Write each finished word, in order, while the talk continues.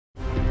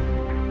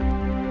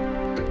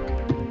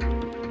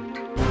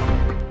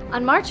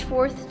On March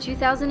 4,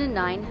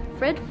 2009,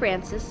 Fred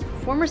Francis,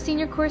 former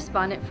senior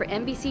correspondent for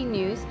NBC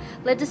News,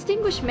 led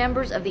distinguished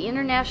members of the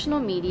international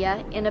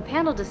media in a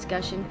panel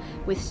discussion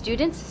with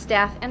students,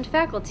 staff, and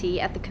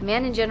faculty at the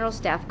Command and General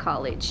Staff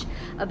College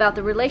about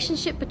the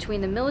relationship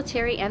between the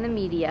military and the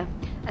media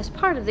as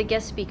part of the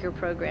guest speaker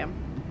program.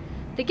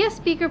 The guest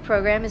speaker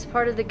program is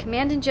part of the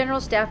Command and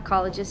General Staff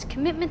College's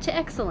commitment to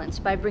excellence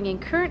by bringing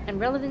current and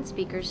relevant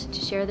speakers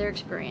to share their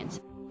experience.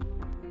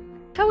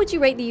 How would you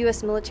rate the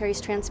U.S. military's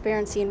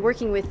transparency in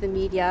working with the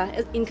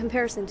media in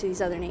comparison to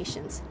these other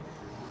nations?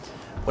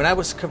 When I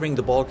was covering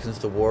the Balkans,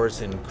 the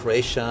wars in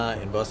Croatia,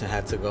 in Bosnia and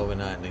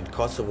Herzegovina, and in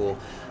Kosovo,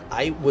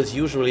 I was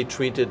usually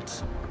treated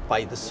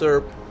by the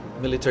Serb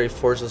military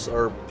forces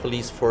or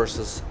police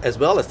forces, as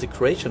well as the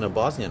Croatian or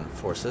Bosnian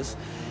forces,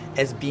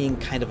 as being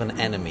kind of an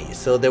enemy.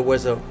 So there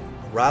was a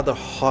rather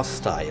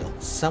hostile.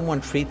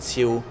 Someone treats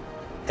you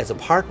as a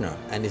partner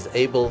and is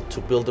able to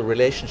build a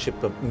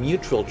relationship of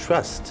mutual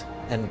trust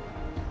and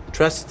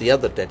trust the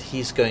other that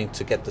he's going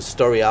to get the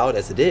story out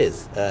as it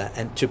is,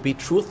 and to be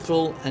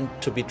truthful and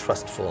to be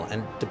trustful.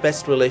 And the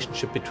best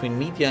relationship between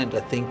media and I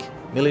think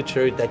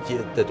military that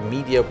the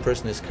media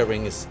person is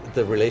covering is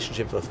the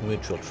relationship of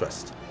mutual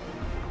trust.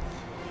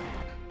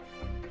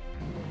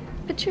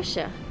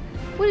 Patricia,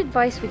 what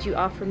advice would you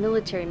offer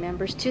military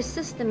members to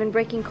assist them in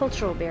breaking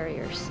cultural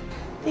barriers?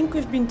 I think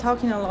we've been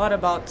talking a lot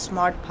about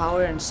smart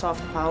power and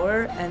soft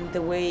power and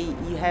the way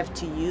you have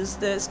to use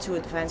this to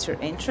advance your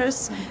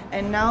interests.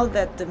 And now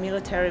that the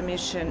military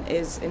mission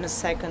is in a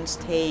second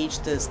stage,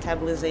 the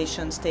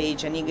stabilization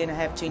stage, and you're going to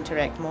have to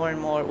interact more and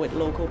more with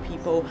local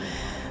people,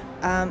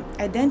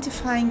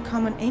 identifying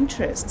common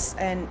interests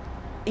and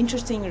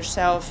interesting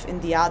yourself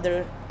in the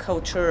other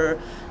culture,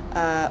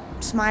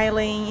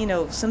 smiling,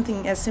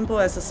 something as simple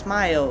as a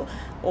smile,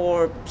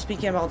 or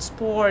speaking about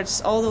sports,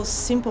 all those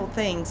simple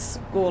things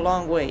go a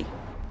long way.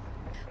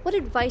 What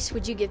advice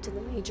would you give to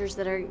the majors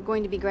that are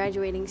going to be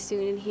graduating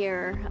soon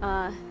here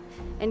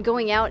and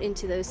going out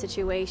into those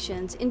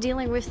situations in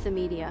dealing with the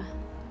media?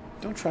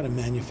 Don't try to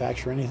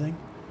manufacture anything.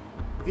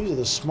 These are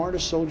the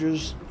smartest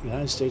soldiers the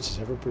United States has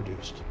ever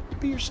produced.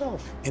 Be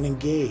yourself and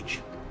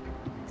engage.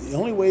 The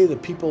only way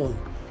that people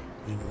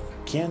in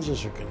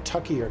Kansas or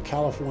Kentucky or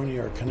California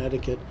or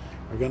Connecticut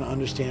are going to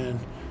understand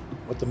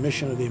what the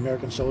mission of the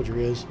American soldier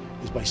is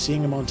by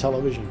seeing them on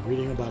television,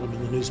 reading about them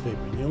in the newspaper.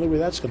 And the only way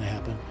that's going to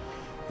happen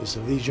is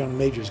if these young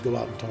majors go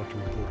out and talk to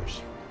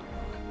reporters.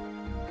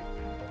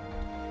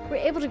 We're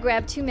able to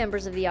grab two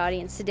members of the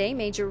audience today,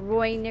 Major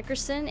Roy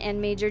Nickerson and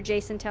Major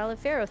Jason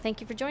Taliaferro. Thank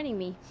you for joining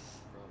me.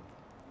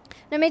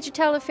 Now, Major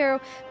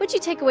Taliaferro, what did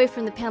you take away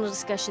from the panel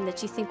discussion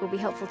that you think will be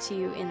helpful to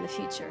you in the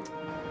future?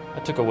 I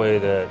took away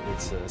that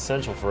it's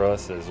essential for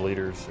us as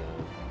leaders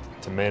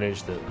to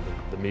manage the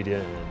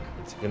media, and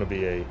it's going to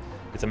be a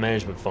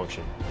management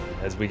function.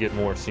 As we get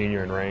more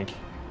senior in rank,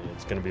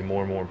 it's going to be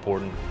more and more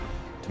important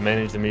to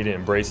manage the media,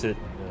 embrace it,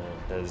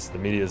 as the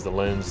media is the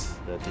lens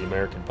that the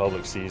American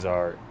public sees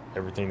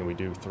everything that we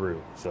do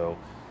through. So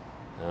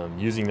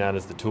using that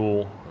as the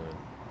tool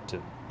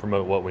to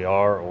promote what we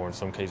are, or in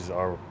some cases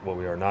what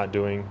we are not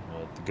doing,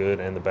 the good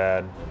and the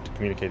bad, to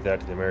communicate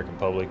that to the American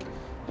public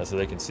so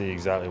they can see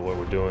exactly what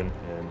we're doing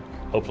and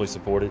hopefully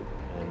support it,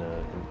 and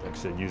like I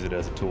said, use it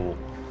as a tool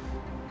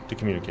to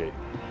communicate.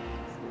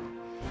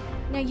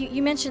 Now,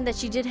 you mentioned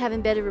that you did have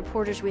embedded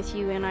reporters with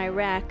you in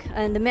Iraq,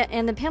 and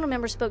the panel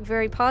members spoke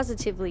very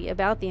positively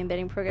about the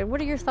embedding program.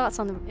 What are your thoughts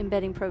on the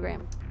embedding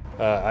program?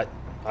 I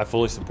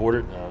fully support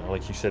it.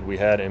 Like you said, we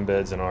had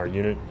embeds in our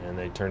unit, and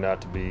they turned out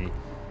to be,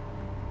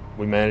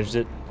 we managed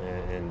it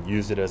and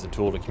used it as a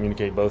tool to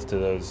communicate both to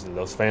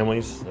those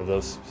families of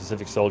those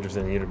specific soldiers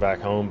in the unit back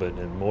home, but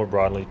and more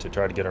broadly to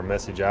try to get our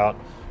message out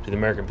to the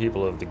American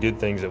people of the good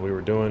things that we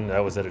were doing.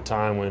 That was at a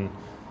time when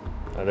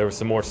there was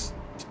some more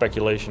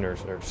speculation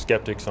or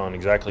skeptics on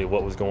exactly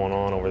what was going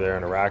on over there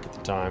in Iraq at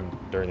the time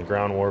during the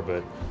ground war,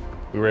 but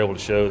we were able to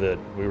show that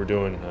we were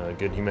doing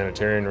good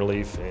humanitarian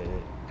relief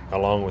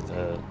along with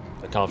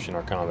accomplishing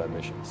our combat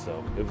missions.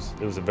 So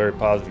it was a very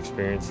positive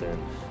experience,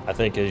 and I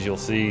think as you'll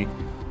see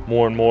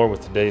more and more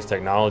with today's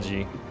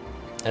technology,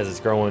 as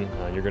it's growing,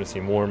 you're going to see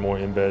more and more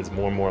embeds,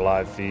 more and more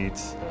live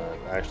feeds,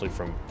 actually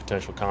from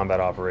potential combat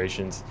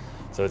operations.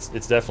 So it's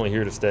definitely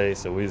here to stay.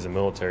 So we as a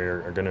military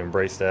are going to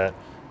embrace that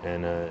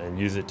and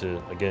use it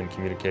to, again,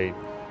 communicate,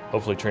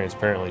 hopefully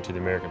transparently to the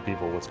American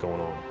people what's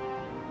going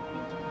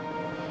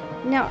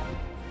on. Now,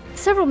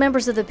 several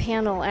members of the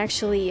panel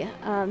actually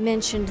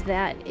mentioned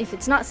that if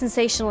it's not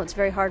sensational, it's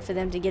very hard for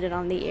them to get it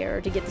on the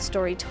air, to get the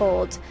story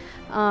told.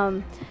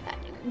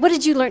 What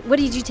did you learn? What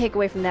did you take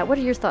away from that? What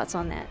are your thoughts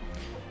on that?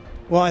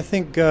 Well, I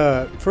think,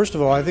 first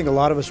of all, I think a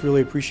lot of us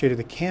really appreciated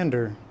the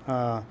candor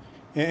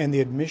and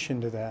the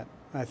admission to that,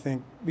 I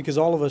think, because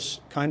all of us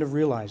kind of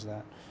realize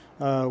that.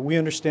 We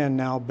understand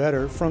now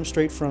better,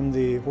 straight from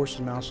the horse's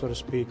mouth, so to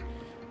speak,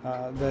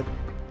 that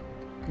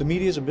the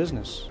media is a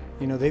business.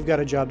 They've got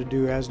a job to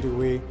do, as do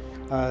we,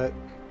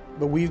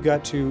 but we've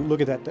got to look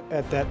at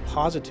that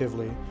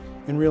positively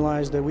and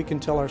realize that we can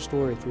tell our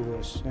story through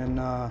this. And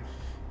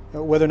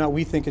Whether or not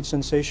we think it's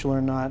sensational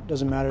or not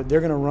doesn't matter. They're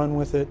going to run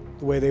with it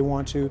the way they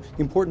want to.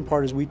 The important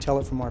part is we tell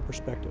it from our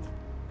perspective.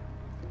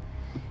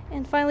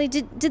 And finally,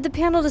 did the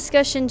panel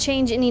discussion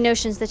change any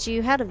notions that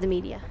you had of the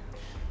media?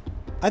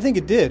 I think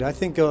it did. I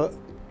think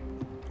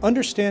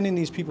understanding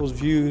these people's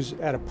views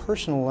at a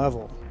personal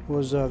level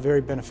was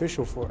very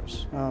beneficial for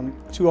us.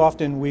 Too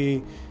often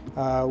we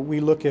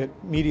look at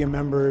media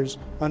members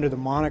under the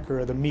moniker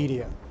of the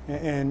media,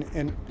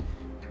 and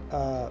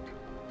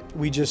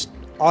we just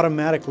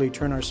automatically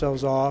turn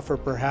ourselves off, or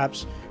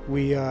perhaps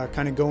we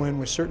kind of go in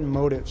with certain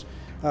motives.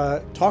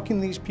 Talking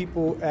to these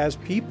people as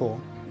people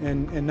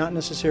and not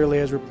necessarily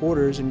as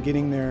reporters, and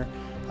getting their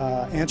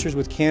answers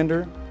with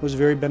candor was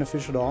very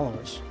beneficial to all of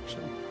us. So.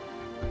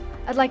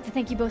 I'd like to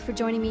thank you both for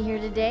joining me here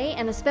today,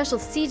 and a special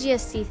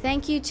CGSC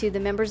thank you to the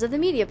members of the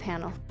media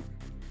panel.